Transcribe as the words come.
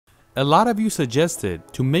A lot of you suggested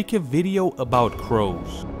to make a video about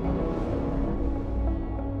crows.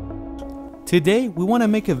 Today we want to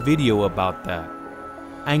make a video about that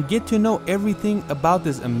and get to know everything about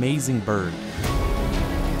this amazing bird.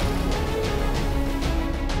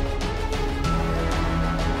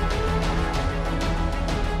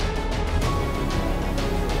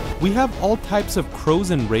 We have all types of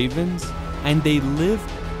crows and ravens, and they live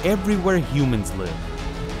everywhere humans live.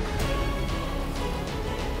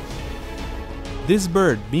 This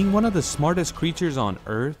bird, being one of the smartest creatures on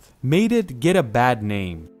Earth, made it get a bad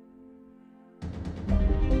name.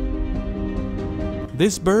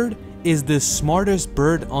 This bird is the smartest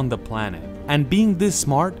bird on the planet, and being this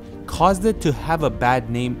smart caused it to have a bad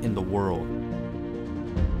name in the world.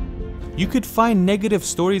 You could find negative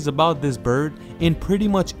stories about this bird in pretty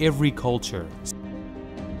much every culture.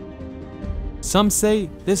 Some say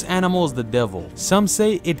this animal is the devil. Some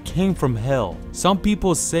say it came from hell. Some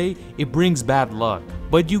people say it brings bad luck.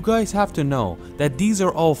 But you guys have to know that these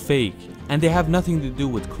are all fake and they have nothing to do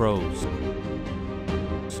with crows.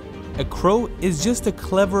 A crow is just a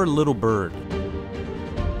clever little bird.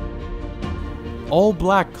 All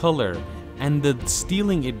black color, and the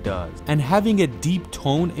stealing it does, and having a deep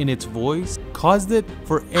tone in its voice caused it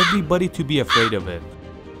for everybody to be afraid of it.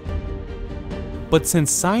 But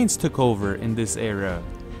since science took over in this era,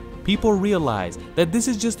 people realized that this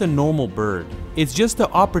is just a normal bird. It's just an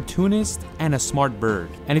opportunist and a smart bird.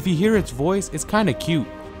 And if you hear its voice, it's kinda cute.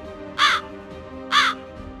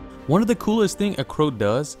 One of the coolest things a crow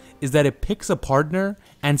does is that it picks a partner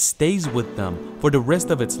and stays with them for the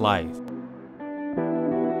rest of its life.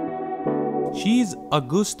 She's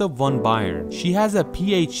Augusta von Bayern. She has a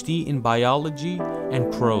PhD in biology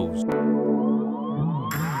and crows.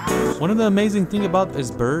 One of the amazing things about this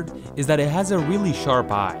bird is that it has a really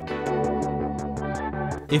sharp eye.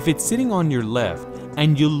 If it's sitting on your left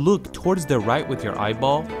and you look towards the right with your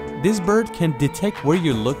eyeball, this bird can detect where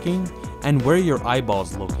you're looking and where your eyeball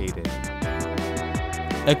is located.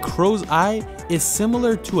 A crow's eye is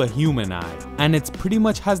similar to a human eye, and it pretty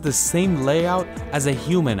much has the same layout as a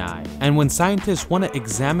human eye. And when scientists want to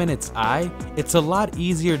examine its eye, it's a lot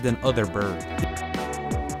easier than other birds.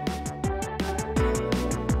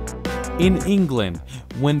 In England,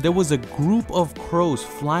 when there was a group of crows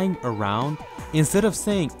flying around, instead of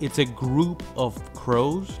saying it's a group of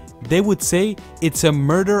crows, they would say it's a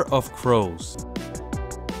murder of crows.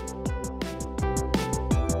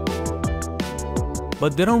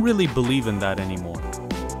 But they don't really believe in that anymore.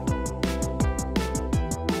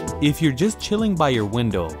 If you're just chilling by your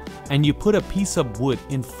window and you put a piece of wood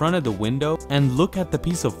in front of the window and look at the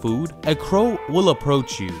piece of food, a crow will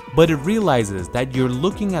approach you, but it realizes that you're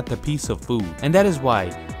looking at the piece of food, and that is why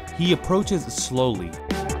he approaches slowly.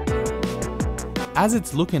 As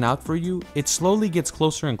it's looking out for you, it slowly gets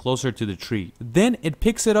closer and closer to the tree. Then it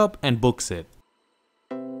picks it up and books it.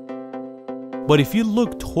 But if you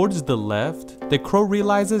look towards the left, the crow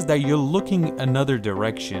realizes that you're looking another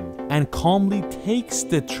direction and calmly takes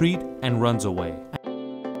the treat and runs away.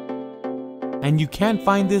 And you can't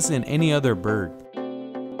find this in any other bird.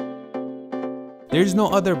 There's no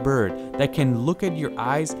other bird that can look at your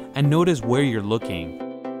eyes and notice where you're looking.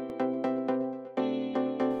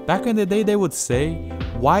 Back in the day, they would say,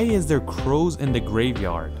 "Why is there crows in the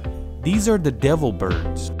graveyard? These are the devil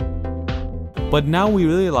birds." But now we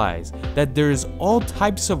realize that there's all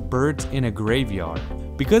types of birds in a graveyard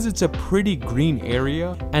because it's a pretty green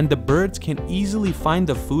area and the birds can easily find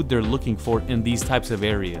the food they're looking for in these types of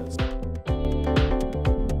areas.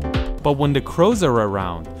 But when the crows are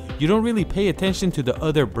around, you don't really pay attention to the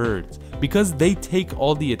other birds because they take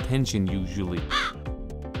all the attention usually.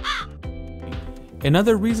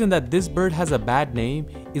 Another reason that this bird has a bad name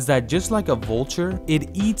is that just like a vulture, it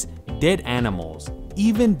eats dead animals,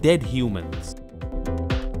 even dead humans.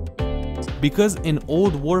 Because in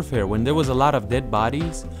old warfare, when there was a lot of dead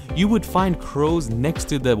bodies, you would find crows next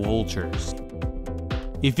to the vultures.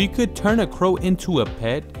 If you could turn a crow into a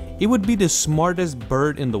pet, it would be the smartest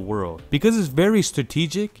bird in the world because it's very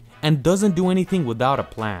strategic and doesn't do anything without a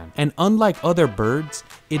plan. And unlike other birds,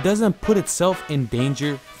 it doesn't put itself in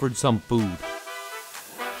danger for some food.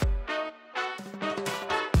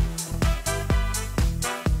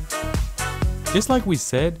 Just like we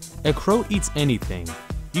said, a crow eats anything.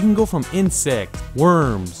 You can go from insects,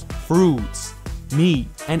 worms, fruits, meat,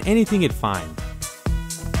 and anything it finds.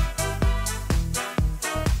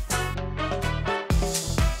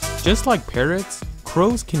 Just like parrots,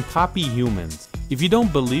 crows can copy humans. If you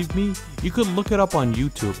don't believe me, you could look it up on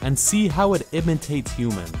YouTube and see how it imitates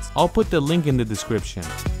humans. I'll put the link in the description.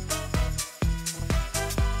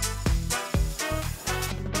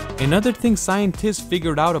 Another thing scientists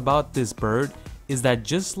figured out about this bird is that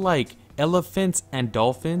just like elephants and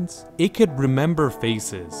dolphins, it could remember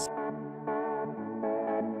faces.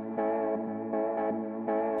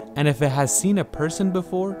 And if it has seen a person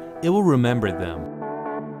before, it will remember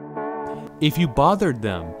them. If you bothered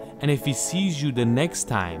them, and if it sees you the next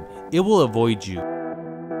time, it will avoid you.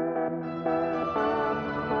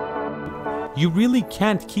 You really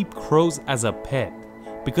can't keep crows as a pet,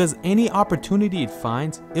 because any opportunity it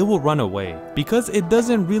finds, it will run away. Because it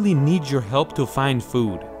doesn't really need your help to find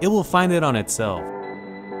food, it will find it on itself.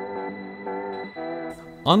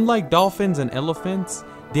 Unlike dolphins and elephants,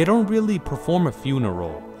 they don't really perform a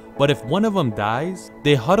funeral. But if one of them dies,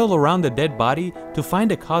 they huddle around the dead body to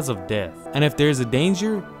find a cause of death. And if there's a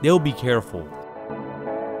danger, they'll be careful.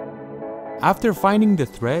 After finding the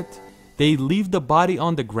threat, they leave the body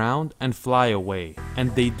on the ground and fly away.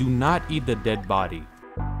 And they do not eat the dead body.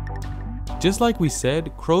 Just like we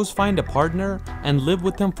said, crows find a partner and live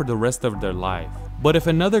with them for the rest of their life. But if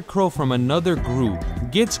another crow from another group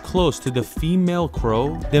gets close to the female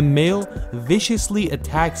crow, the male viciously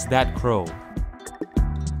attacks that crow.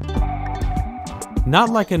 Not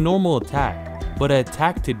like a normal attack, but an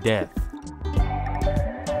attack to death.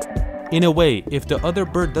 In a way, if the other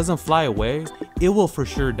bird doesn't fly away, it will for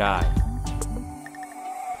sure die.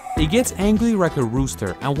 It gets angry like a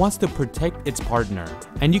rooster and wants to protect its partner,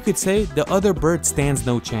 and you could say the other bird stands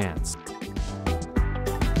no chance.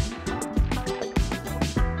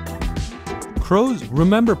 Crows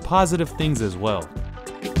remember positive things as well.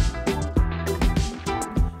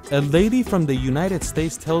 A lady from the United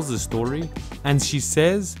States tells the story, and she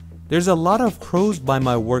says, "There's a lot of crows by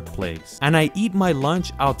my workplace, and I eat my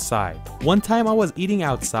lunch outside. One time I was eating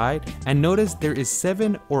outside and noticed there is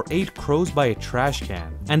 7 or 8 crows by a trash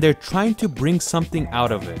can, and they're trying to bring something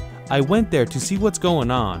out of it. I went there to see what's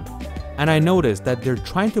going on, and I noticed that they're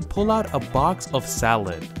trying to pull out a box of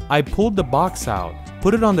salad. I pulled the box out,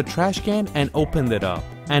 put it on the trash can, and opened it up,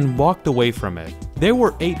 and walked away from it. There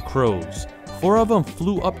were 8 crows. 4 of them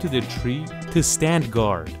flew up to the tree to stand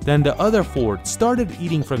guard. Then the other 4 started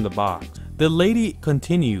eating from the box." The lady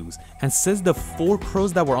continues and says the 4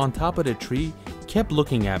 crows that were on top of the tree kept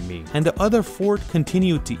looking at me, and the other 4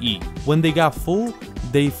 continued to eat. When they got full,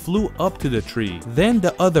 they flew up to the tree. Then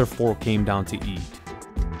the other 4 came down to eat.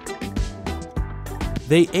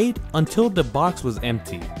 They ate until the box was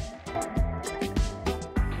empty.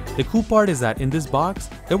 The cool part is that in this box,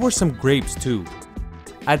 there were some grapes too.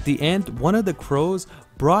 At the end, one of the crows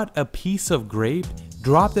brought a piece of grape,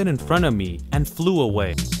 dropped it in front of me, and flew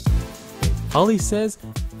away. Holly says,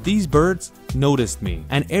 "These birds noticed me,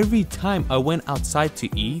 and every time I went outside to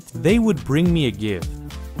eat, they would bring me a gift.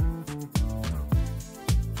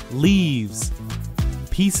 Leaves,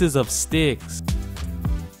 pieces of sticks,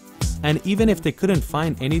 and even if they couldn't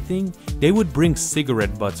find anything, they would bring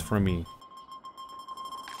cigarette butts for me."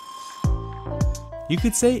 You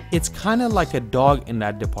could say it's kinda like a dog in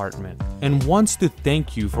that department and wants to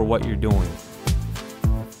thank you for what you're doing.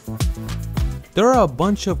 There are a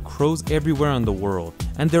bunch of crows everywhere in the world,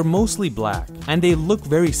 and they're mostly black, and they look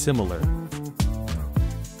very similar.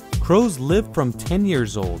 Crows live from 10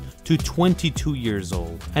 years old to 22 years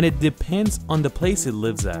old, and it depends on the place it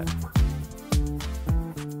lives at.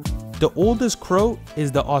 The oldest crow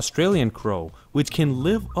is the Australian crow, which can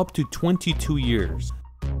live up to 22 years.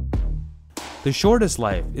 The shortest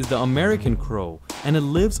life is the American crow, and it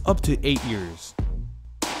lives up to 8 years.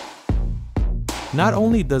 Not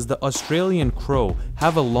only does the Australian crow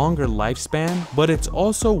have a longer lifespan, but it's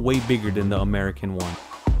also way bigger than the American one.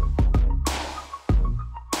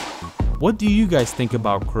 What do you guys think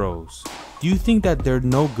about crows? Do you think that they're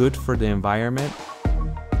no good for the environment?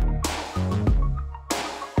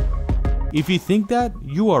 If you think that,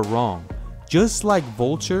 you are wrong. Just like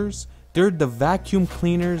vultures, they're the vacuum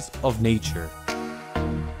cleaners of nature.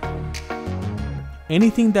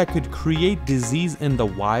 Anything that could create disease in the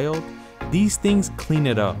wild, these things clean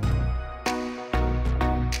it up.